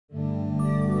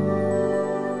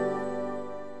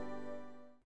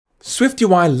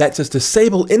SwiftUI lets us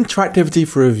disable interactivity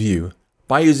for review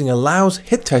by using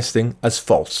allowsHitTesting as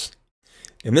false.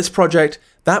 In this project,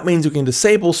 that means we can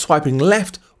disable swiping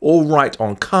left or right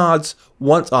on cards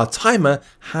once our timer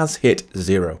has hit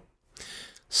 0.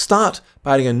 Start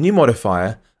by adding a new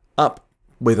modifier up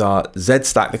with our Z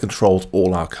stack that controls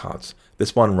all our cards.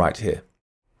 This one right here.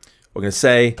 We're going to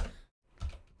say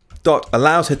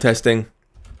 .allowsHitTesting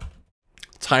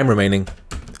time remaining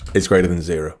is greater than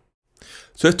 0.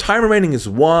 So if time remaining is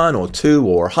 1 or 2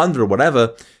 or 100 or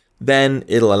whatever, then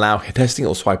it'll allow hit testing,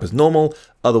 it'll swipe as normal,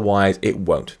 otherwise it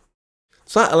won't.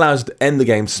 So that allows us to end the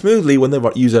game smoothly when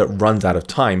the user runs out of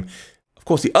time. Of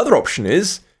course, the other option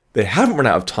is they haven't run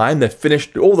out of time, they've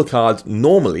finished all the cards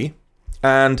normally,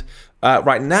 and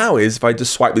right now is, if I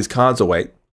just swipe these cards away,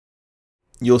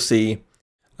 you'll see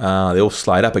they all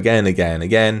slide up again, again,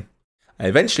 again, and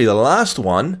eventually the last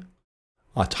one,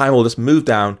 our time will just move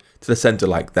down to the center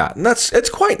like that. And it's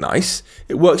quite nice.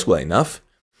 It works well enough.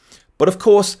 But of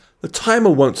course, the timer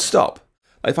won't stop.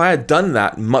 If I had done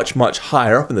that much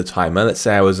higher up in the timer, let's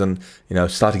say I was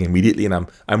starting immediately and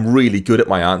I'm really good at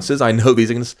my answers. I know these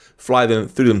are going to fly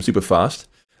through them super fast.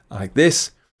 Like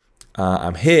this.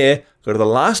 I'm here, go to the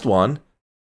last one.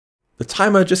 The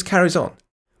timer just carries on,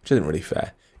 which isn't really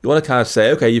fair. You want to kind of say,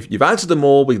 okay, you've answered them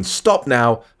all. We can stop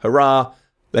now. Hurrah.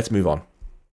 Let's move on.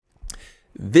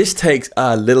 This takes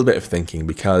a little bit of thinking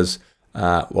because,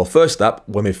 well, first up,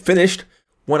 when we've finished,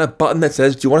 we want a button that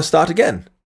says, do you want to start again?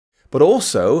 But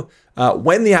also,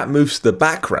 when the app moves to the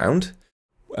background,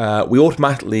 we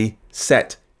automatically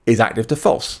set is active to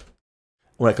false.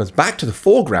 When it comes back to the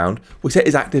foreground, we set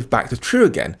is active back to true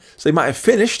again. So they might have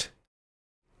finished,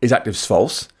 is active is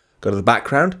false, go to the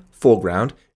background,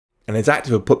 foreground, and is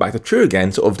active will put back to true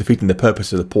again, sort of defeating the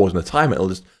purpose of the pause and the timer. It'll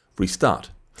just restart.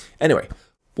 Anyway,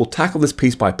 we'll tackle this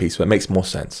piece by piece so it makes more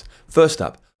sense. First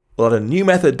up, we'll add a new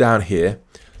method down here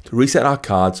to reset our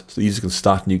cards so the user can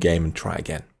start a new game and try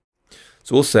again.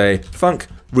 So we'll say func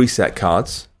reset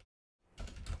cards.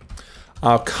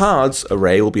 Our cards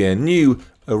array will be a new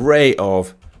array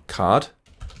of card,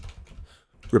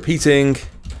 repeating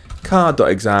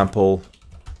card.example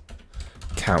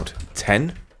count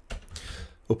 10.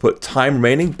 We'll put time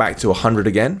remaining back to 100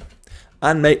 again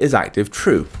and make is active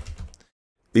true.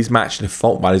 These match the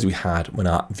default values we had when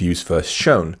our view's first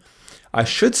shown. I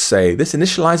should say this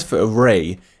initializer for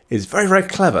array is very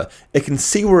clever. It can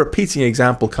see we're repeating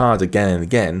example cards again and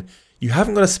again. You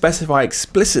haven't got to specify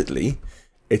explicitly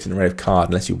it's an array of cards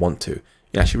unless you want to.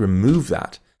 You actually remove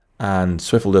that and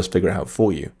Swift will just figure it out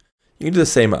for you. You can do the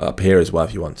same up here as well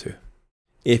if you want to.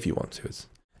 If you want to. It's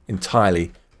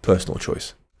entirely personal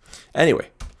choice. Anyway,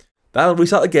 that'll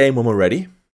restart the game when we're ready.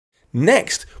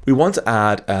 Next, we want to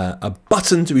add a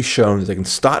button to be shown that they can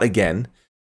start again,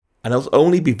 and it'll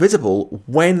only be visible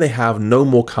when they have no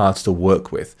more cards to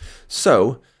work with.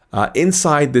 So,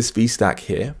 inside this VStack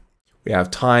here, we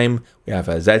have time, we have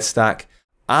a Z stack.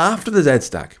 After the Z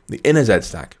stack, the inner Z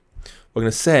stack, we're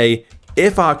going to say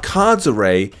if our cards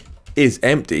array is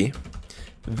empty,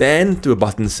 then do a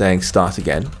button saying start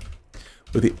again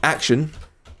with the action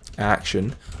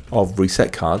of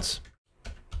reset cards.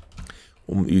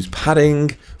 We'll use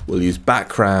padding, we'll use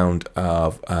background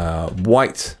of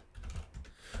white,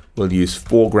 we'll use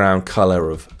foreground color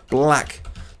of black,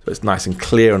 so it's nice and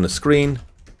clear on the screen.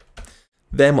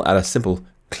 Then we'll add a simple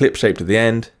clip shape to the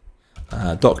end.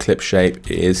 Dot clip shape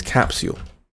is capsule.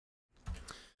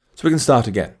 So we can start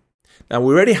again. Now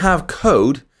we already have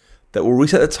code that will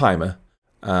reset the timer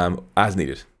as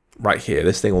needed. Right here,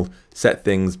 this thing will set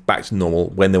things back to normal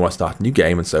when they want to start a new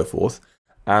game and so forth.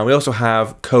 And we also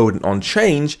have code on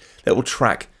change that will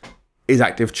track is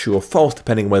active true or false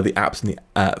depending on whether the app's in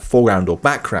the foreground or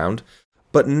background.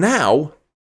 But now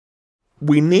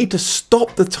we need to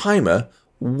stop the timer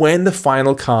when the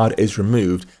final card is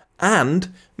removed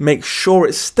and make sure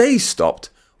it stays stopped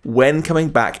when coming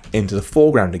back into the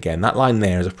foreground again. That line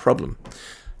there is a problem.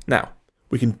 Now,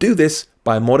 we can do this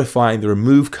by modifying the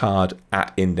remove card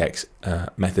at index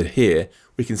method here.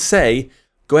 We can say,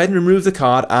 go ahead and remove the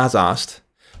card as asked.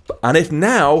 And if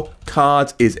now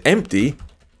cards is empty,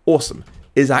 awesome.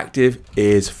 Is active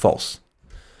is false.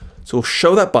 So we'll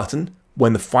show that button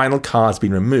when the final card's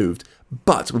been removed,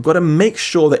 but we've got to make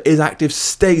sure that is active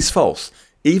stays false.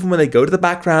 Even when they go to the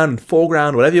background and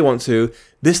foreground, whatever you want to,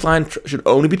 this line should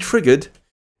only be triggered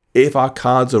if our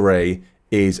cards array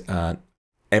is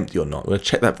empty or not. We'll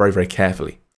check that very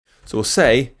carefully. So we'll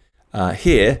say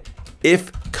here,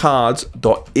 if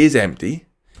cards.isEmpty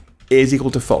is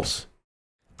equal to false,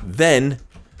 then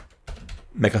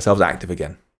make ourselves active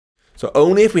again. So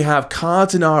only if we have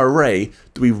cards in our array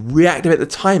do we reactivate the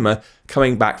timer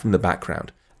coming back from the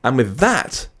background. And with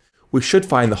that, we should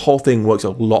find the whole thing works a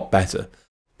lot better.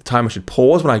 The timer should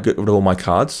pause when I get rid of all my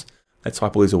cards. Let's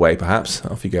swipe all these away, perhaps.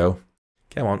 Off you go.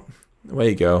 Come on. Away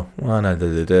you go.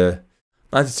 92,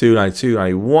 92,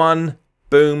 91.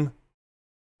 Boom.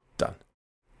 Done.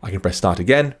 I can press start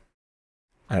again,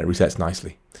 and it resets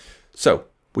nicely. So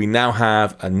we now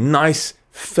have a nice,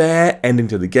 fair ending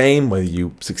to the game, whether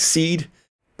you succeed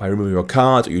by removing your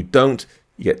cards or you don't.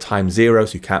 You get time 0,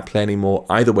 so you can't play anymore.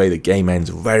 Either way, the game ends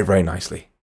very, very nicely.